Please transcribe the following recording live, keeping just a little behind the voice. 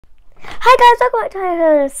Hi guys, welcome back to my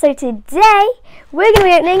channel. So today we're going to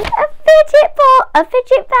be opening a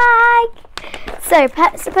fidget bag. So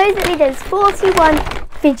supposedly there's 41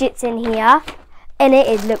 fidgets in here, and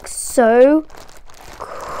it looks so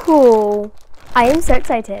cool. I am so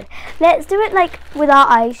excited. Let's do it like with our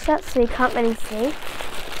eyes shut so we can't really see.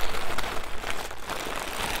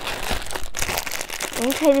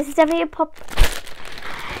 Okay, this is definitely a pop.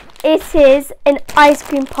 It is an ice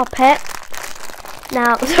cream poppet.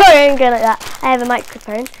 Now, sorry, I'm going like that. I have a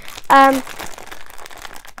microphone.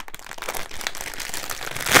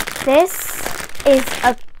 This is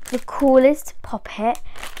the coolest poppet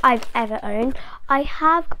I've ever owned. I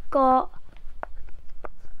have got,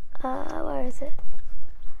 where is it?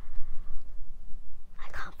 I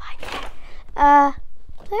can't find it.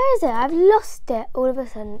 Where is it? I've lost it all of a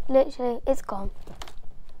sudden. Literally, it's gone.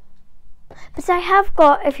 But I have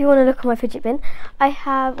got, if you want to look at my fidget bin, I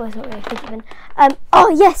have, well, it's not really a fidget bin. Oh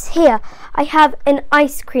yes, here. I have an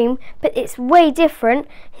ice cream, but it's way different.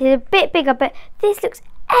 It's a bit bigger, but this looks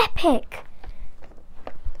epic.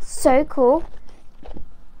 So cool.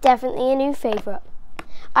 Definitely a new favourite.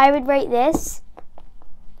 I would rate this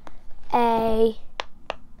a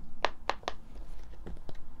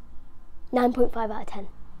 9.5 out of 10.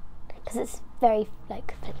 Because it's very,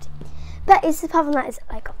 like, flimsy. But it's apart from that, it's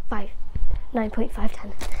like a 9.5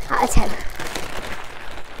 10 out of 10.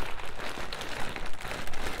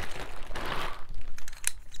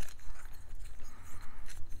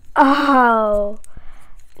 Oh,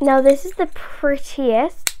 now this is the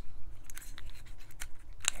prettiest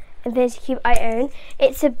Infinity Cube I own.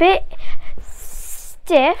 It's a bit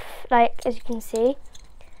stiff, like as you can see,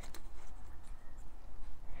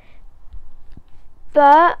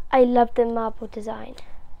 but I love the marble design.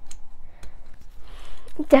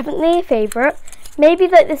 Definitely a favourite. Maybe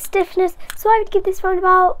like the stiffness, so I would give this round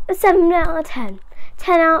about a 7 out of 10.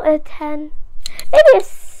 10 out of 10. Maybe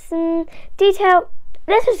a detail.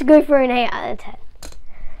 Let's just go for an 8 out of 10.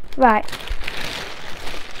 Right.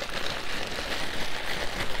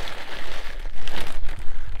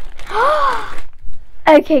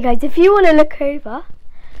 Okay guys, if you want to look over,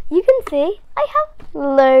 you can see I have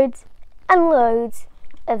loads and loads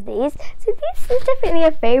of these. So this is definitely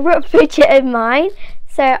a favourite fidget of mine.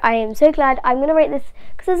 So I am so glad. I'm going to rate this,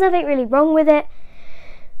 because there's nothing really wrong with it,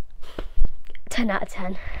 10 out of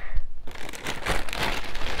 10.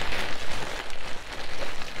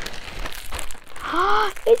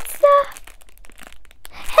 It's a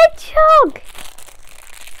hedgehog.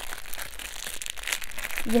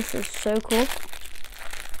 This is so cool.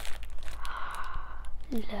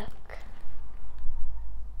 Look.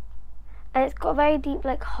 And it's got a very deep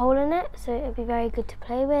like hole in it, so it'll be very good to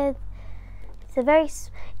play with. It's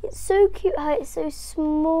so cute how it's so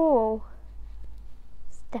small.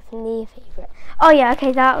 It's definitely a favourite. Oh yeah,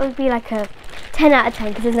 okay, that would be like a 10 out of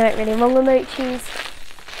 10 because there's nothing really wrong with Mochi's.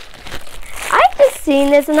 I've just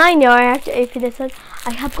seen this and I know I have to open this one.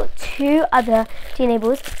 I have got 2 other DNA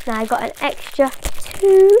balls. Now I got an extra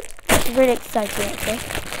 2, which is really exciting actually.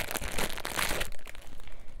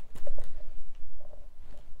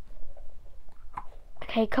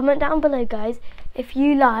 Okay, comment down below guys if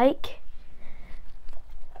you like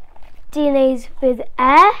DNAs with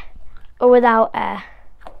air or without air.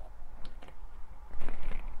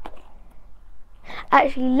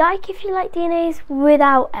 Actually, like if you like DNAs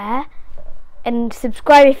without air, and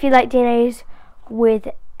subscribe if you like DNAs with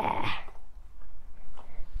air.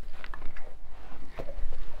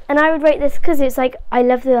 And I would rate this because it's like, I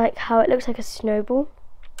love the like how it looks like a snowball.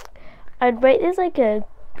 I'd rate this like a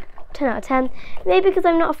 10 out of 10. Maybe because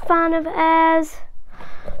I'm not a fan of airs,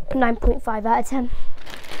 9.5 out of 10.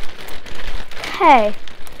 Hey,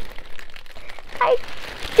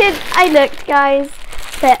 I looked guys,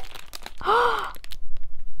 but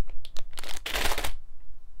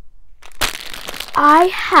I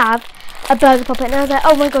have a burger poppet, and I was like,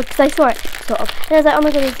 oh my god, because I saw it sort of, and I was like, oh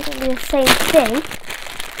my god, is it going to be the same thing?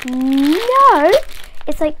 No,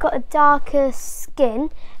 it's like got a darker skin,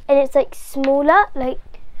 and it's like smaller, like,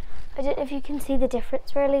 I don't know if you can see the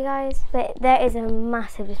difference really guys, but there is a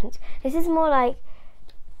massive difference. This is more like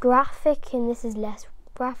graphic and this is less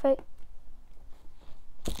graphic.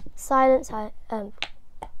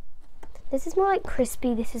 This is more like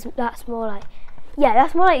crispy, that's more like, yeah,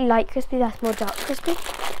 that's more like light crispy, that's more dark crispy.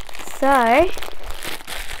 So I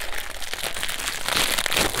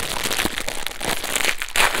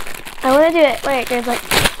want to do it where it goes like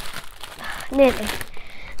nearly.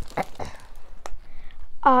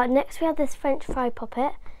 Next we have this French fry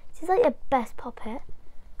poppet. This is like the best poppet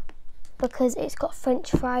because it's got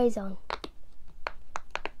French fries on.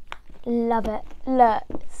 Love it. Look,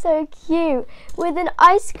 so cute. With an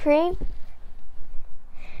ice cream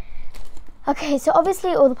Okay, so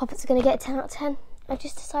obviously all the puppets are going to get a 10 out of 10. I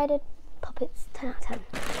just decided puppets 10 out of 10.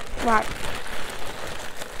 Right.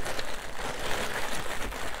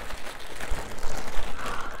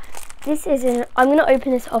 This is I'm going to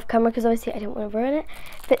open this off camera because obviously I don't want to ruin it.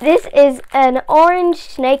 But this is an orange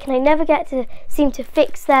snake and I never get to seem to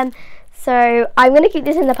fix them. So I'm going to keep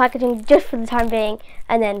this in the packaging just for the time being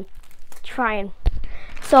and then try and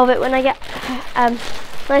solve it when I get, when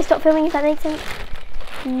I stop filming, if that makes sense.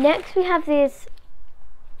 Next we have these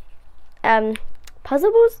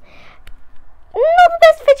puzzle balls. Not the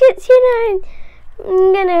best fidgets, you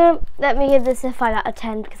know. Let me give this a 5 out of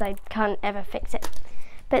 10 because I can't ever fix it.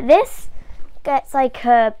 But this gets like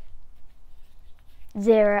a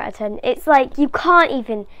 0 out of 10. It's like you can't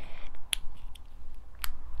even,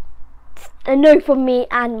 a no from me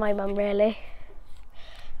and my mum really.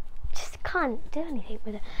 Just can't do anything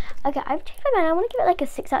with it. Okay, I've changed my mind. I want to give it like a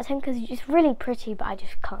 6 out of 10 because it's just really pretty, but I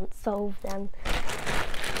just can't solve them.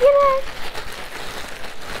 You know.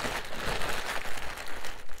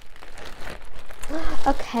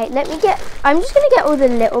 Okay, I'm just going to get all the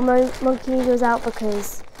little monkey noodles out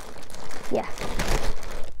because, yeah.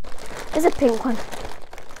 There's a pink one.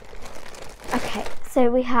 Okay, so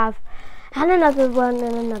we have, and another one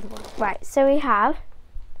and another one. Right, so we have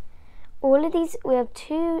all of these, we have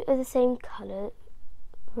 2 of the same colours.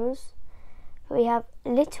 We have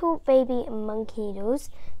little baby monkey noodles.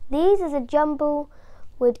 These as a jumble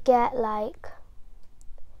would get like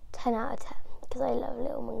 10 out of 10. Because I love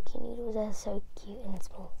little monkey noodles, they're so cute and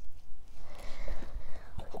small.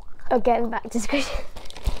 Oh, getting back to squishing.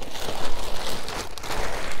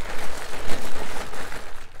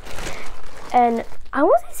 And I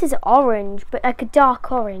want this is orange, but like a dark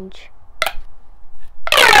orange.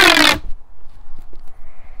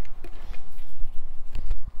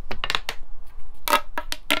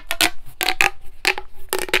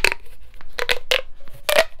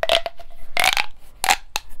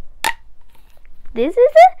 This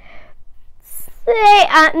is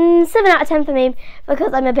a 7 out of 10 for me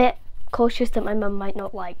because I'm a bit cautious that my mum might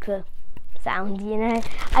not like the sound, you know.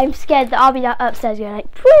 I'm scared that I'll be upstairs going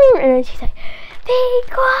like, Poo! And then she's like, be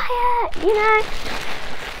quiet, you know.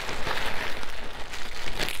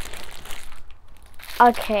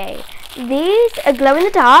 Okay, these are glow in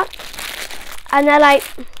the dark and they're like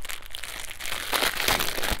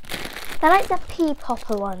the pea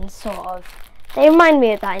popper ones, sort of. They remind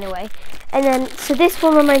me of that in a way. And then, so this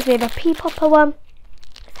one reminds me of a pea popper one.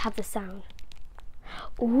 Let's have the sound.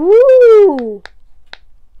 Ooh!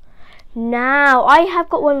 Now, I have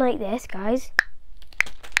got one like this, guys.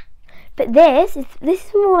 But this is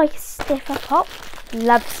more like a stiffer pop.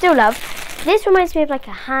 Still love. This reminds me of like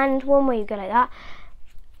a hand one where you go like that.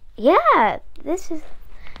 Yeah,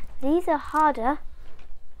 these are harder.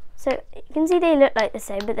 So, you can see they look like the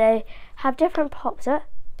same, but they have different pops.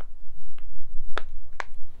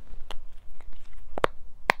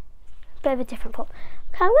 Bit of a different pop.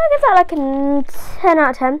 Okay, I'm gonna give that like a 10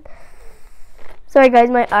 out of 10. Sorry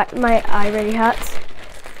guys, my eye really hurts.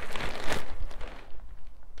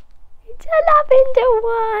 It's a lavender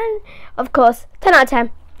one. Of course, 10 out of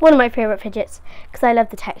 10. One of my favourite fidgets because I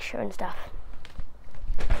love the texture and stuff.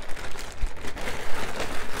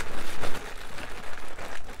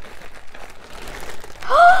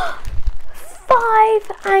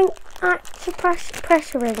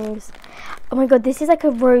 Pressure rings. Oh my god, this is like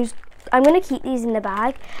a rose. I'm going to keep these in the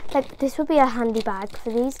bag. Like, this would be a handy bag for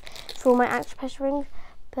these, for all my pressure rings.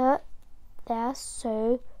 But they're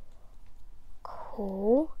so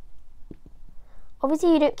cool.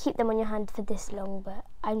 Obviously, you don't keep them on your hand for this long, but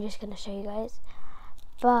I'm just going to show you guys.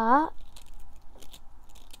 But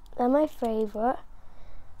they're my favourite.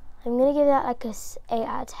 I'm going to give that like a 8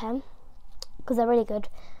 out of 10 because they're really good.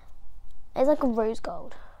 It's like a rose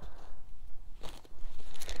gold.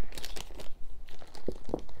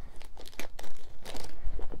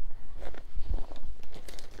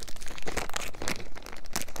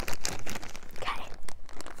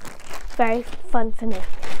 Very fun for me.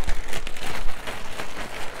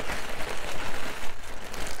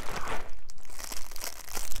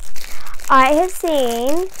 I have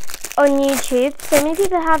seen on YouTube so many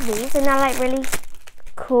people have these and they're like really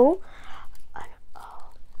cool.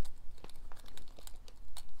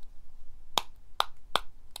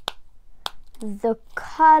 The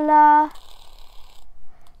colour,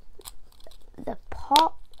 the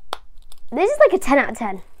pop. This is like a 10 out of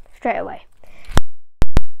 10 straight away.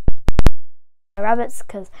 Rabbits,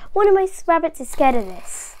 because one of my rabbits is scared of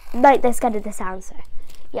this. Like, they're scared of the sound, so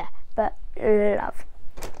yeah, but love.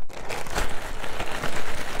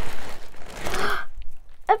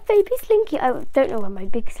 A baby slinky. I don't know where my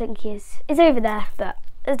big slinky is. It's over there, but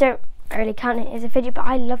I don't I really count it as a fidget, but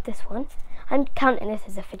I love this one. I'm counting this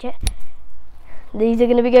as a fidget. These are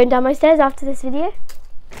going to be going down my stairs after this video.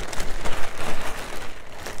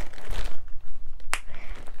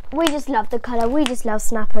 We just love the colour. We just love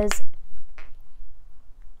snappers.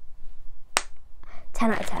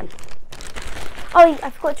 10 out of 10. Oh, I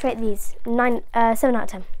forgot to rate these. 7 out of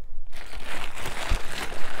 10.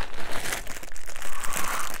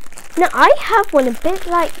 Now, I have one a bit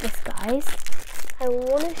like this, guys. I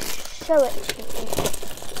want to show it to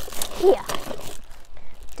you. Here.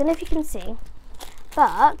 Don't know if you can see.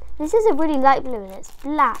 But this is a really light blue and it's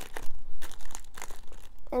black.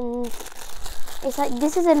 And it's like,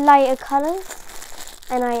 this is a lighter colour.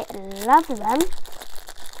 And I love them.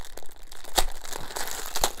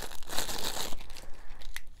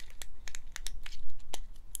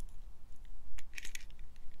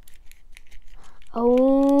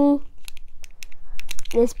 Oh,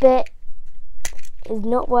 this bit is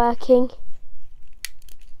not working.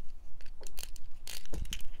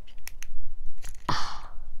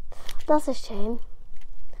 That's a shame.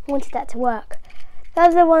 I wanted that to work. The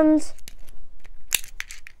other ones,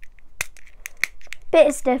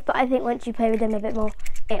 bit stiff, but I think once you play with them a bit more,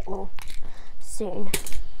 it will soon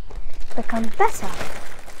become better.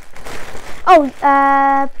 Oh,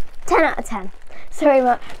 10 out of 10. Sorry,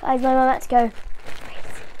 guys, my mum had to go.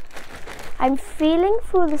 I'm feeling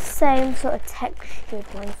for the same sort of textured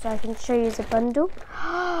one, so I can show you as a bundle.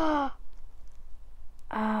 Oh,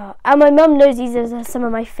 and my mum knows these are some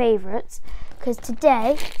of my favourites, because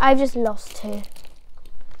today I've just lost 2.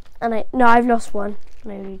 And I've lost 1.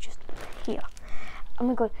 Maybe just here. Oh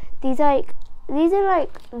my god, these are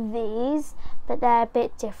like these, but they're a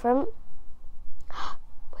bit different.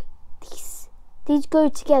 Wait, these go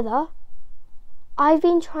together. I've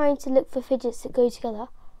been trying to look for fidgets that go together.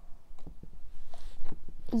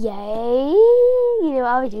 Yay! You know what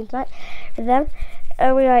I'll be doing tonight with them.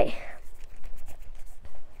 We're like,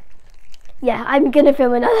 yeah, I'm gonna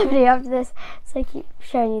film another video after this, so I keep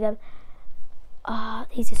showing you them. Ah,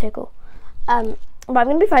 these are so cool. But I'm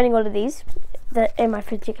gonna be finding all of these that in my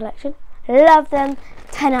fidget collection. Love them.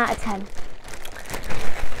 10 out of 10.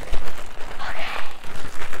 Okay.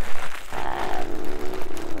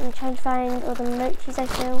 I'm trying to find all the mochis I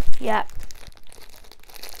feel. Yeah.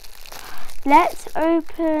 Let's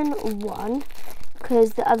open one,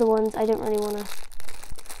 because the other ones I don't really want to.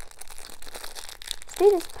 Let's do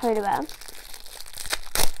this polar bear.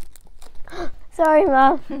 Sorry,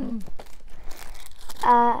 Mum.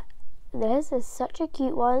 This is such a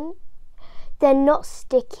cute one. They're not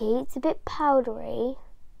sticky. It's a bit powdery,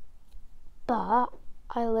 but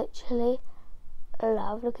I literally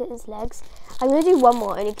love. Look at his legs. I'm gonna do one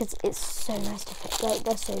more only because it's so nice to fit. Like,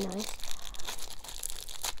 they're so nice.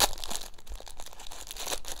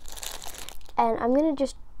 And I'm gonna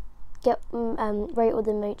just get rate all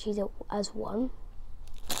the mochis as 1.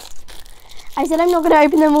 I said I'm not gonna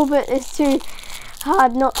open them all, but it's too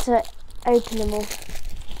hard not to open them all.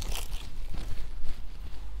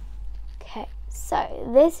 Okay,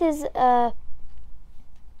 so this is a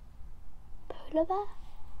polar bear.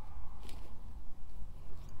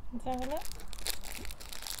 Let's have a look.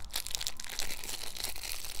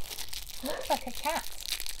 Looks like a cat.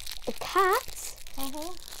 A cat?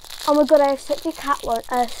 Mm-hmm. Oh my god, I have such a cat one.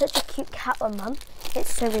 Such a cute cat one, Mum.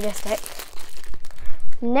 It's so realistic.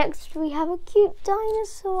 Next, we have a cute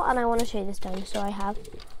dinosaur, and I want to show you this dinosaur I have.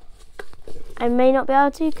 I may not be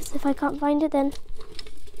able to, because if I can't find it, then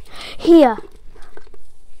here.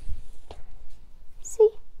 See?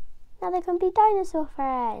 Now they're going to be dinosaur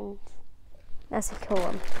friends. That's a cool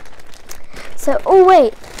one. So, oh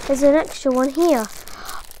wait, there's an extra one here.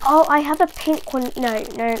 Oh, I have a pink one. No,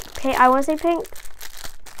 pink. I want to say pink.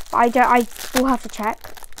 I will have to check.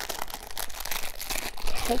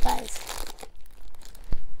 Okay, guys.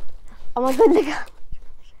 Oh my god, look at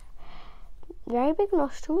very big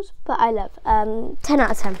nostrils, but I love 10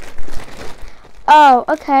 out of 10. Oh,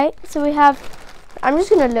 okay. So we have, I'm just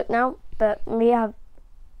gonna look now, but we have,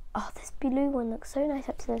 oh, this blue one looks so nice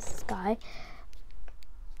up to the sky.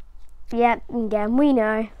 Yep, again, we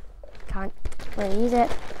know. Can't really use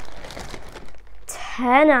it.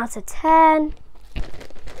 10 out of 10.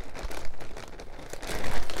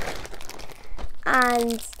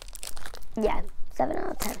 And yeah, 7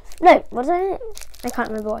 out of 10. No, what did I can't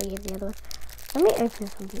remember what I gave the other one. Let me open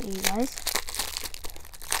this one for you guys.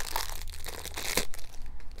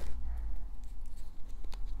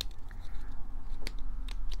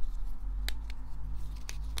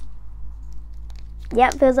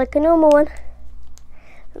 Yep, feels like a normal one.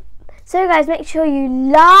 So guys, make sure you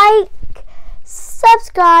like,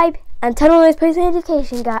 subscribe, and turn on those post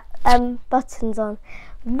notification buttons on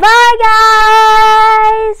Bye, guys.